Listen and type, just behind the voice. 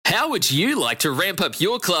How would you like to ramp up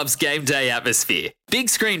your club's game day atmosphere? Big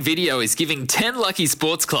Screen Video is giving 10 lucky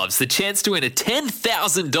sports clubs the chance to win a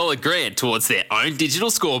 $10,000 grant towards their own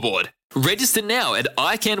digital scoreboard. Register now at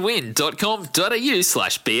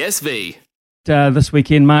iCanWin.com.au/BSV. This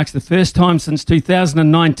weekend marks the first time since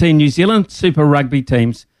 2019 New Zealand Super Rugby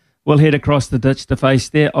teams will head across the ditch to face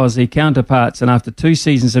their Aussie counterparts. And after 2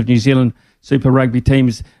 seasons of New Zealand Super Rugby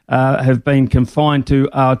teams have been confined to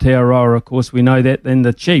Aotearoa, of course, we know that, then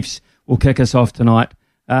the Chiefs will kick us off tonight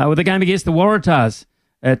with a game against the Waratahs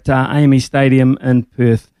at Amy Stadium in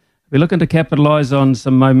Perth. We're looking to capitalise on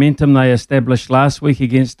some momentum they established last week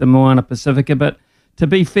against the Moana Pacifica, but to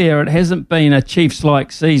be fair, it hasn't been a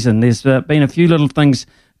Chiefs-like season. There's been a few little things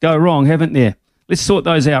go wrong, haven't there? Let's sort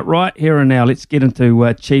those out right here and now. Let's get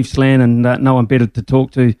into Chiefs land, and no one better to talk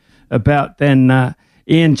to about than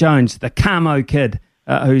Ian Jones, the Camo kid,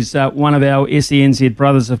 who's one of our SENZ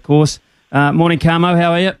brothers, of course. Morning, Camo.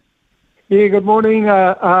 How are you? Yeah, good morning,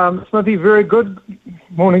 Smithy. Very good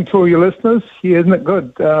morning to all your listeners. Yeah, isn't it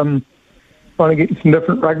good? Trying to get some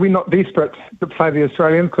different rugby. Not desperate to play the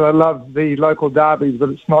Australians because I love the local derbies, but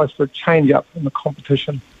it's nice for a change-up in the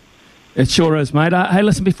competition. It sure is, mate. Hey,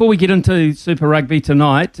 listen, before we get into Super Rugby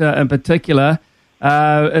tonight in particular,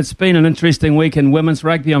 it's been an interesting week in women's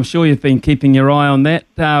rugby. I'm sure you've been keeping your eye on that.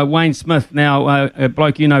 Wayne Smith, now a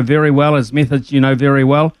bloke you know very well, his methods you know very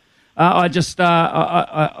well. I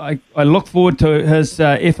look forward to his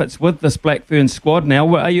efforts with this Black Ferns squad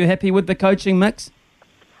now. Are you happy with the coaching mix?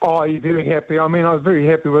 Oh, you're very happy. I mean, I was very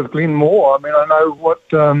happy with Glenn Moore. I mean, I know what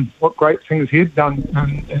great things he'd done,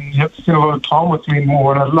 and you have to spend a lot of time with Glenn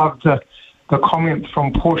Moore, and I loved the comments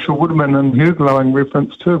from Portia Woodman and her glowing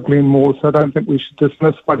reference to Glenn Moore, so I don't think we should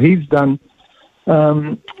dismiss what he's done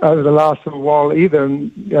over the last little while either.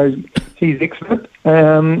 And, you know, he's excellent.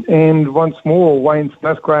 And once more, Wayne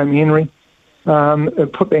Smith, Graham Henry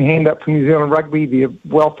put their hand up for New Zealand rugby, their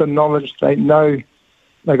wealth of knowledge. They know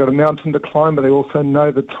they've got a mountain to climb, but they also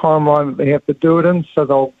know the timeline that they have to do it in, so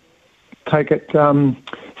they'll take it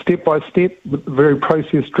step by step, very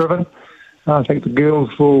process-driven. I think the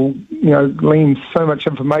girls will, glean so much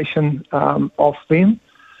information off them,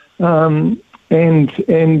 and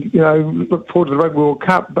look forward to the Rugby World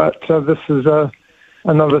Cup. But this is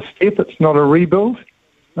another step. It's not a rebuild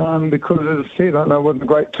because, as I said, I know it wasn't a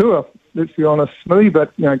great tour. Let's be honest, Smithy,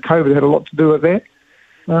 but COVID had a lot to do with that.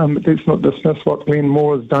 But let's not dismiss what Glenn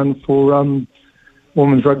Moore has done for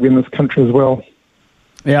women's rugby in this country as well.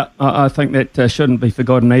 Yeah, I think that shouldn't be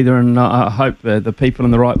forgotten either, and I hope the people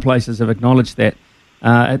in the right places have acknowledged that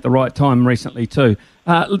at the right time recently too.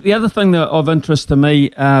 The other thing that of interest to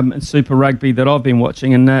me in Super Rugby that I've been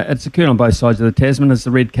watching, and it's occurred on both sides of the Tasman, is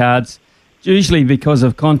the red cards, usually because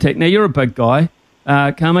of contact. Now, you're a big guy.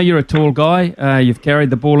 Kama, you're a tall guy. You've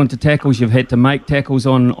carried the ball into tackles. You've had to make tackles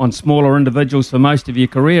on smaller individuals for most of your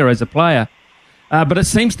career as a player. But it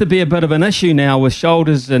seems to be a bit of an issue now with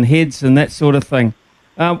shoulders and heads and that sort of thing.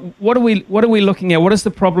 What are we looking at? What is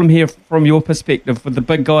the problem here from your perspective with the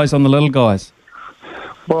big guys on the little guys?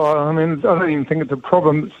 Well, I mean, I don't even think it's a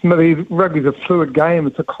problem. Smithy, rugby's a fluid game.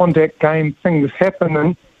 It's a contact game. Things happen,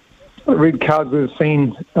 and the red cards we've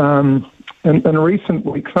seen in recent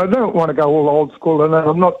weeks. I don't want to go all old school, and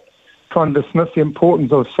I'm not trying to dismiss the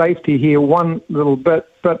importance of safety here one little bit,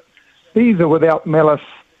 but these are without malice,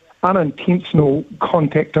 unintentional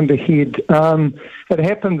contact on the head. It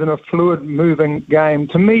happens in a fluid, moving game.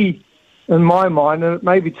 To me, in my mind, and it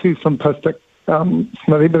may be too simplistic,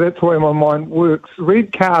 Smithy, but that's the way my mind works.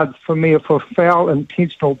 Red cards for me are for foul,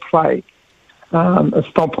 intentional play. A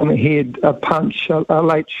stomp on the head, a punch, a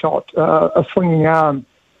late shot, a swinging arm.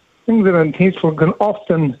 Things that are intentional can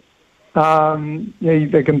often,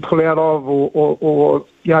 they can pull out of, or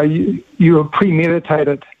you are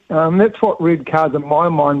premeditated. That's what red cards, in my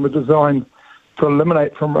mind, were designed to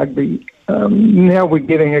eliminate from rugby. Now we're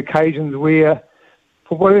getting occasions where,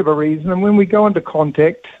 for whatever reason, and when we go into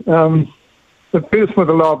contact, the person with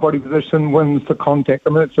the lower body position wins the contact. I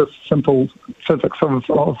mean, it's just simple physics of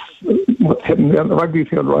what's happening on the rugby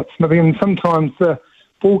field, right, Smithy? And sometimes the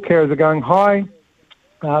ball carriers are going high.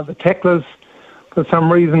 The tacklers, for some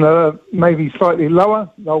reason, are maybe slightly lower.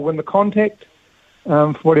 They'll win the contact.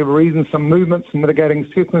 For whatever reason, some movements and mitigating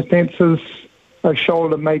circumstances, a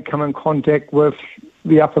shoulder may come in contact with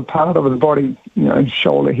the upper part of his body,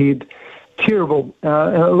 shoulder, head. Terrible,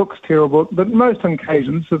 and it looks terrible, but most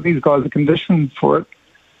occasions, so these guys are conditioned for it,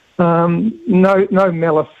 no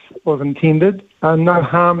malice was intended, no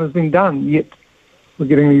harm has been done, yet we're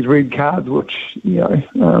getting these red cards, which,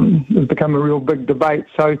 has become a real big debate.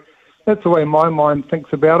 So that's the way my mind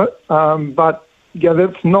thinks about it, but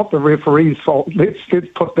that's not the referee's fault. Let's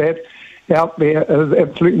put that out there is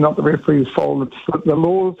absolutely not the referee's fault. It's the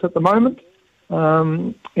laws at the moment.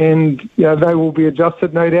 And they will be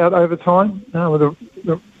adjusted, no doubt, over time with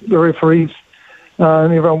the referees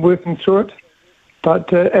and everyone working through it.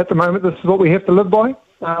 But at the moment, this is what we have to live by,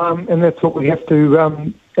 and that's what we have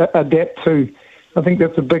to adapt to. I think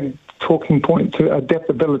that's a big talking point, to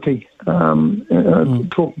adaptability.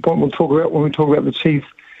 Talking point we'll talk about when we talk about the Chiefs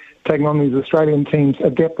taking on these Australian teams,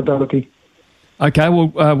 adaptability. Okay,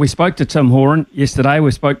 well, we spoke to Tim Horan yesterday.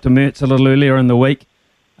 We spoke to Mertz a little earlier in the week.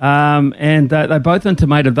 And they both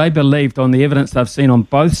intimated they believed, on the evidence they've seen on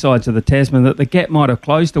both sides of the Tasman, that the gap might have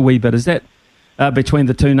closed a wee bit. Is that between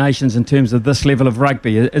the two nations in terms of this level of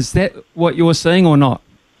rugby? Is that what you're seeing or not?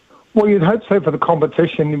 Well, you'd hope so for the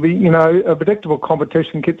competition. A predictable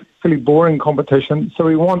competition gets a fairly boring competition, so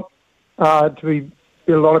we want to be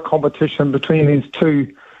a lot of competition between these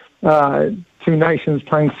two nations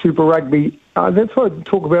playing Super Rugby. That's what I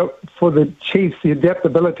talk about for the Chiefs, the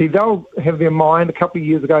adaptability. They'll have their mind a couple of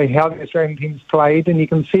years ago how the Australian teams played, and you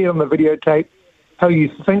can see it on the videotape how you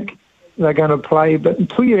think they're going to play. But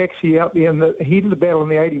until you're actually out there in the heat of the battle in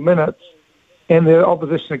the 80 minutes and the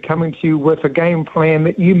opposition are coming to you with a game plan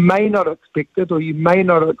that you may not have expected or you may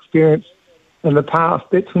not have experienced in the past,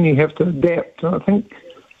 that's when you have to adapt. And I think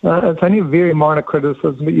it's only a very minor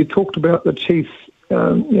criticism, but you talked about the Chiefs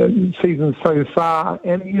season so far,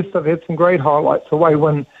 and yes, they've had some great highlights. The away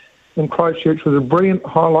win in Christchurch was a brilliant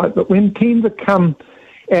highlight, but when teams have come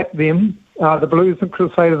at them, the Blues and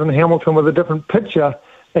Crusaders and Hamilton with a different picture,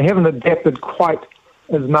 they haven't adapted quite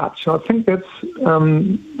as much. I think that's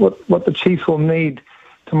what the Chiefs will need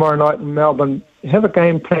tomorrow night in Melbourne. Have a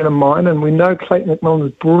game plan in mind, and we know Clayton McMillan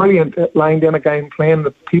is brilliant at laying down a game plan,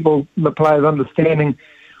 the players understanding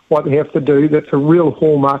what they have to do. That's a real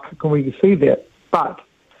hallmark, and we can see that. But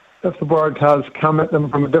if the Waratahs come at them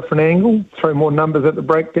from a different angle, throw more numbers at the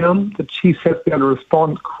breakdown, the Chiefs have to be able to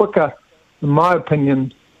respond quicker, in my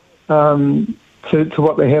opinion, to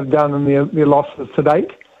what they have done in their losses to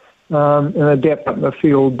date, and adapt up in the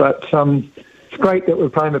field. But it's great that we're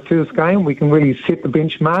playing the first game. We can really set the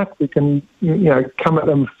benchmark. We can come at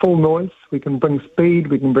them full noise. We can bring speed.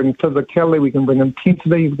 We can bring physicality. We can bring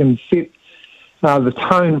intensity. We can set the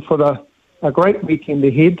tone for a great weekend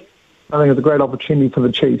ahead. I think it's a great opportunity for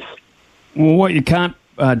the Chiefs. Well, what you can't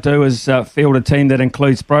do is field a team that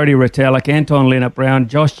includes Brodie Retallick, Anton Leonard-Brown,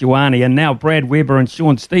 Josh Ioane, and now Brad Weber and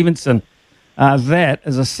Sean Stevenson. That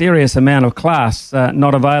is a serious amount of class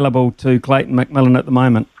not available to Clayton McMillan at the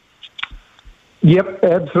moment. Yep,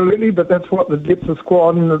 absolutely, but that's what the depth of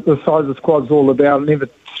squad and the size of squad is all about. I never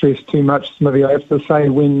stress too much, Smithy. I have to say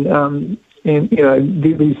when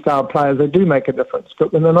these star players, they do make a difference,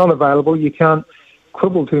 but when they're not available, you can't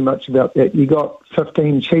quibble too much about that. You got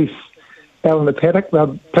 15 Chiefs out in the paddock. They're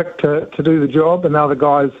picked to do the job, and now the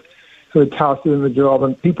guys who are tasked with doing the job,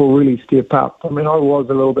 and people really step up. I mean, I was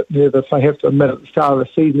a little bit nervous, I have to admit, at the start of the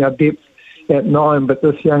season, our depth at 9, but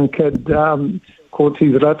this young kid,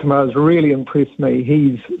 Cortez Ratama, has really impressed me.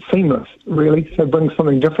 He's seamless, really, so brings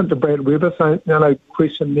something different to Brad Weber, so no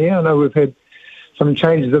question there. I know we've had some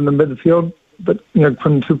changes in the midfield, but,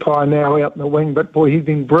 Quinn Tupai now out in the wing, but boy, he's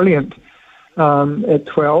been brilliant at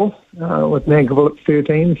 12, with Nankivell at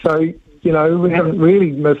 13. So, we haven't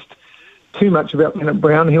really missed too much about Leonard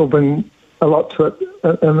Brown. He'll bring a lot to it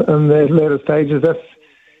in the later stages if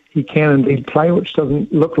he can indeed play, which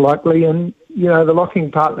doesn't look likely. And, the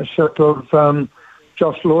locking partnership of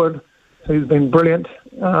Josh Lord, who's been brilliant,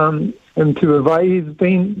 and Tuivasa, he's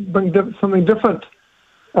bring something different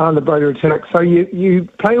on the Brodie Retallick. So you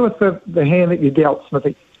play with the hand that you dealt,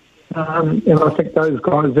 Smithy. And I think those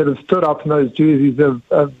guys that have stood up in those jerseys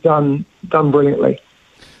have done brilliantly.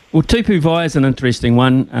 Well, Tupu Vai is an interesting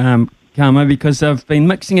one, Kamo, because they've been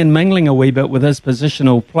mixing and mingling a wee bit with his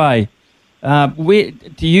positional play. Where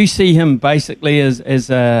do you see him basically as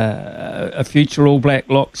a future All Black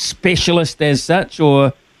lock specialist as such,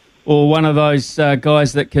 or one of those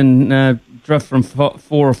guys that can drift from 4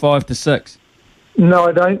 or 5 to 6? No,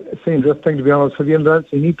 I don't see him drifting, to be honest with you. I don't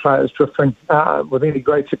see any players drifting with any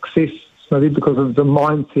great success, maybe because of the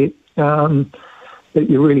mindset that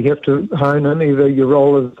you really have to hone in. Either your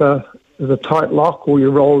role as a tight lock or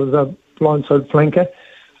your role as a blindside flanker.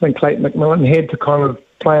 I think Clayton McMillan had to kind of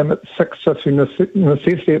play him at 6 just through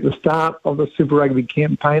necessity at the start of the Super Rugby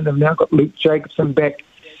campaign. They've now got Luke Jacobson back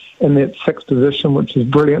in that 6th position, which is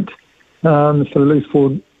brilliant. So the loose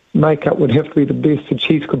forward makeup would have to be the best the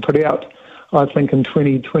Chiefs could put out, I think, in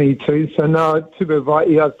 2022. So no, Tupu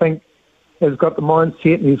Vai, I think, has got the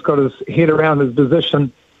mindset and he's got his head around his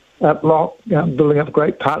position at lock, building up a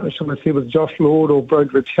great partnership with Josh Lord or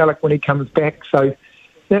Brodie Retallick when he comes back. So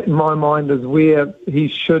that, in my mind, is where he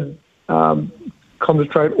should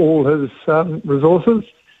concentrate all his resources,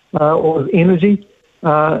 all his energy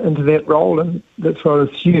into that role, and that's what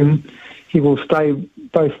I assume he will stay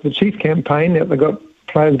both for the Chiefs campaign, that they've got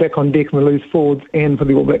players back on deck and the loose forwards, and for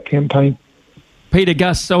the All Black campaign. Peter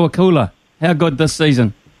Gus Sowakula, how good this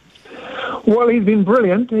season? Well, he's been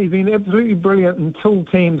brilliant. He's been absolutely brilliant until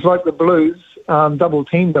teams like the Blues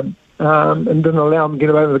double-teamed him and didn't allow him to get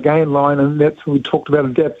over the gain line, and that's when we talked about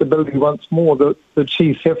adaptability once more. The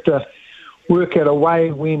Chiefs have to work out a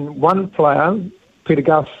way when one player, Peter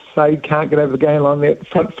Gus, say, can't get over the gain line, that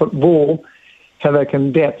front foot ball, how they can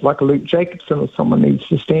adapt, like a Luke Jacobson or someone needs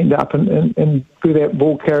to stand up and be that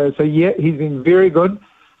ball carrier. So, yeah, he's been very good,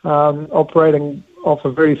 operating off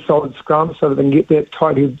a very solid scrum so that they can get that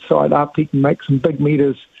tight head side up. He can make some big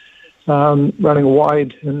meters running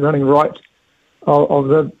wide and running right of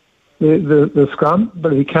the scrum.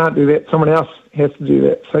 But if he can't do that, someone else has to do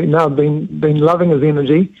that. So, no, been loving his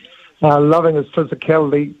energy, loving his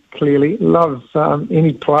physicality, clearly. Loves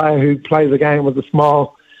any player who plays a game with a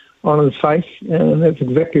smile on his face, and that's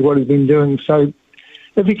exactly what he's been doing. So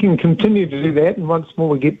if he can continue to do that, and once more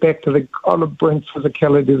we get back to the Olive Brink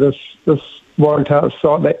physicality of this Waratahs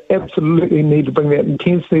side, they absolutely need to bring that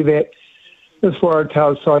intensity that this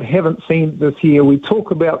Waratahs side haven't seen this year. We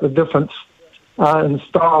talk about the difference in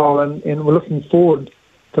style, and we're looking forward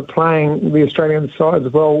to playing the Australian sides.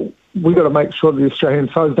 Well, we've got to make sure the Australian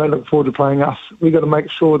sides don't look forward to playing us. We've got to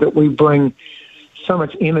make sure that we bring so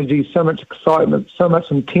much energy, so much excitement, so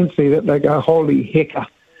much intensity that they go, holy hecker,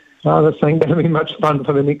 this ain't going to be much fun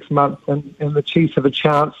for the next month. And the Chiefs have a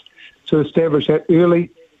chance to establish that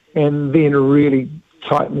early and then really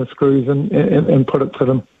tighten the screws and put it to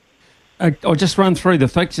them. I'll just run through the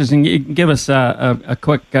fixtures and you can give us a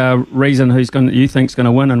quick reason you think's going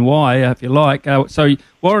to win and why, if you like. So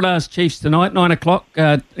Waratahs Chiefs tonight, 9 o'clock,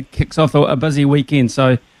 kicks off a busy weekend.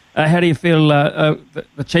 So how do you feel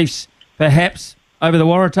the Chiefs perhaps over the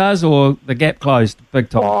Waratahs, or the gap closed big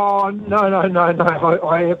time? Oh, no.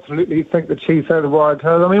 I absolutely think the Chiefs over the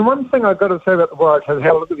Waratahs. I mean, one thing I've got to say about the Waratahs,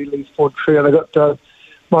 how look at the loose forward trio. They've got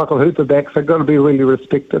Michael Hooper back, so they've got to be really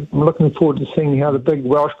respected. I'm looking forward to seeing how the big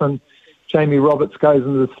Welshman, Jamie Roberts, goes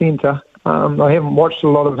into the centre. I haven't watched a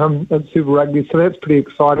lot of him at Super Rugby, so that's pretty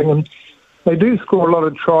exciting. And they do score a lot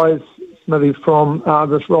of tries, Smithy, from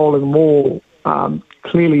this rolling wall.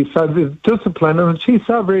 Clearly, so there's discipline, and the Chiefs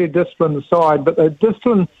are a very disciplined side, but they're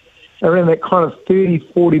disciplined around that kind of 30,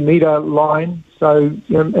 40 metre line, so,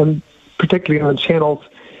 and particularly in the channels,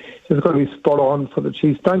 it's got to be spot on for the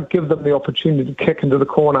Chiefs. Don't give them the opportunity to kick into the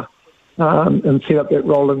corner and set up that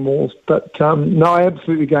rolling walls. But, no, I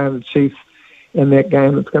absolutely go in the Chiefs in that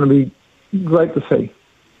game. It's going to be great to see.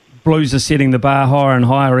 Blues are setting the bar higher and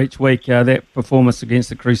higher each week, that performance against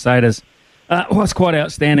the Crusaders. Was quite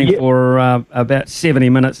outstanding for about 70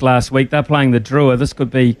 minutes last week. They're playing the Drua. This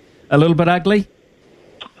could be a little bit ugly.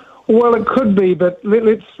 Well, it could be, but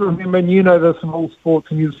let's remember, and you know this in all sports,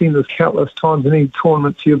 and you've seen this countless times in any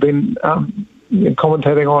tournaments you've been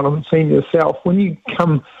commentating on and seen yourself. When you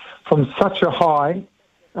come from such a high,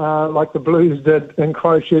 like the Blues did in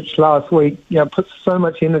Christchurch last week, put so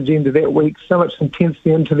much energy into that week, so much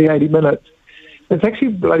intensity into the 80 minutes, it's actually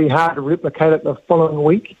bloody hard to replicate it the following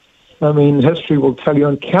week. I mean, history will tell you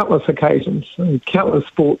on countless occasions, in countless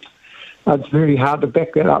sports, it's very hard to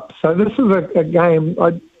back that up. So this is a game,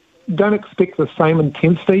 I don't expect the same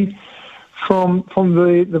intensity from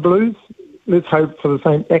the Blues. Let's hope for the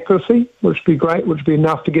same accuracy, which would be great, which would be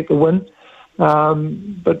enough to get the win.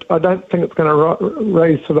 But I don't think it's going to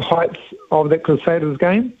raise to the heights of that Crusaders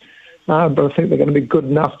game. But I think they're going to be good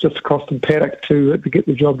enough just across the paddock to get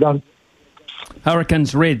the job done.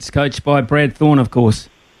 Hurricanes Reds, coached by Brad Thorne, of course.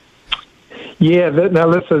 Yeah, this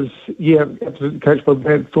is absolutely coached by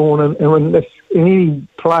Brad Thorne, and when any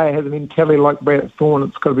player has a mentality like Brad Thorne,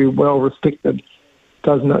 it's got to be well respected,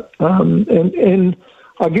 doesn't it? And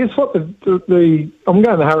I guess what I'm going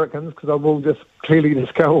the Hurricanes because I will just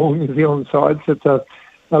go all New Zealand sides. It's a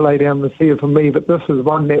lay down the sea for me, but this is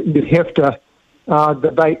one that you'd have to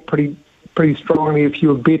debate pretty strongly if you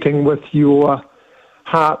were betting with your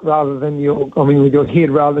heart rather than with your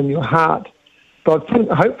head rather than your heart. But I think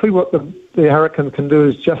hopefully what the Hurricanes can do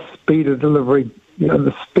is just speed of delivery.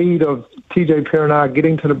 The speed of TJ Perenara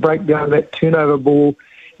getting to the breakdown of that turnover ball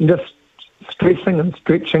and just stressing and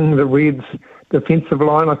stretching the Reds' defensive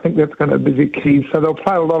line. I think that's going to be the key. So they'll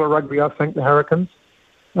play a lot of rugby, I think, the Hurricanes.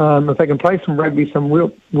 If they can play some rugby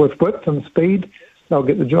with width and speed, they'll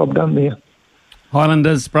get the job done there.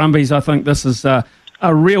 Highlanders, Brumbies, I think this is a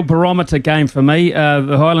real barometer game for me.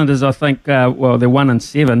 The Highlanders, I think, they're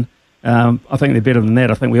 1-7. I think they're better than that.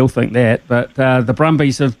 I think we all think that. But the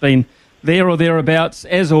Brumbies have been there or thereabouts,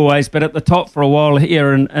 as always, but at the top for a while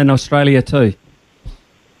here in Australia too.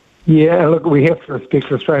 Yeah, look, we have to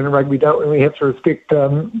respect Australian rugby, don't we? We have to respect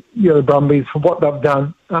the Brumbies for what they've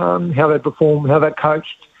done, how they performed, how they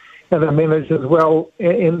coached, how they managed as well.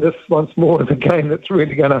 And this, once more, is a game that's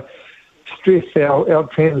really going to stress our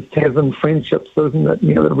trans-Tasman friendships, isn't it?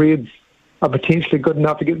 You know, the Reds are potentially good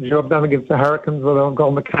enough to get the job done against the Hurricanes or the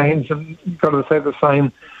Golden Canes, and you've got to say the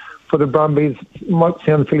same for the Brumbies. It might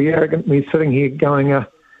sound fairly arrogant, me sitting here going a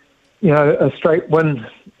straight win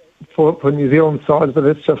for New Zealand sides, but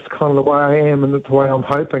it's just kind of the way I am, and it's the way I'm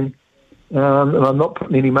hoping. And I'm not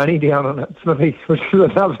putting any money down on it, Smithy, which is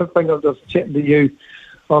another thing. I'm just chatting to you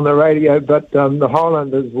on the radio, but the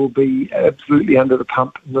Highlanders will be absolutely under the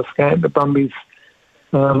pump in this game. The Brumbies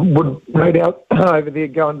would no doubt over there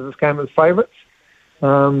go into this game as favourites,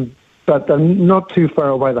 but they're not too far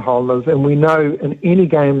away, the Highlanders, and we know in any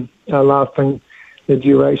game lasting the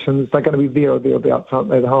durations, they're going to be there or thereabouts, aren't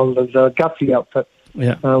they? The Highlanders are a gutsy outfit.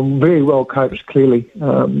 Yeah. Very well coached, clearly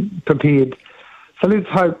prepared. So let's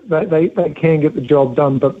hope that they can get the job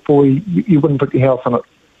done, but boy, you wouldn't put your house on it.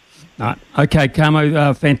 No. Okay,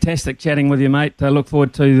 Kamo, fantastic chatting with you, mate. Look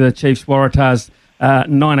forward to the Chiefs Waratahs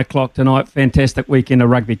 9 o'clock tonight. Fantastic weekend of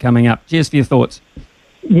rugby coming up. Cheers for your thoughts.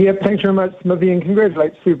 Yeah, thanks very much, Smithy, and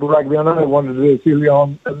congratulate Super Rugby. I know they wanted to do this early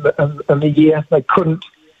on in the year. They couldn't,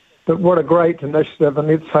 but what a great initiative, and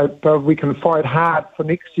let's hope we can fight hard for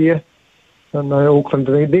next year in Auckland,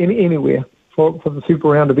 anywhere, for the Super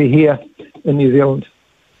Round to be here in New Zealand.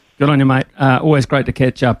 Good on you, mate. Always great to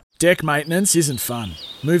catch up. Deck maintenance isn't fun.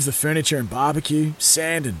 Move the furniture and barbecue,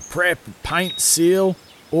 sand and prep, paint, seal,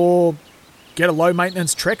 or get a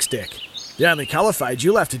low-maintenance Trex deck. The only colour fade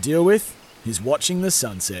you'll have to deal with is watching the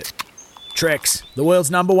sunset. Trex, the world's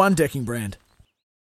 #1 decking brand.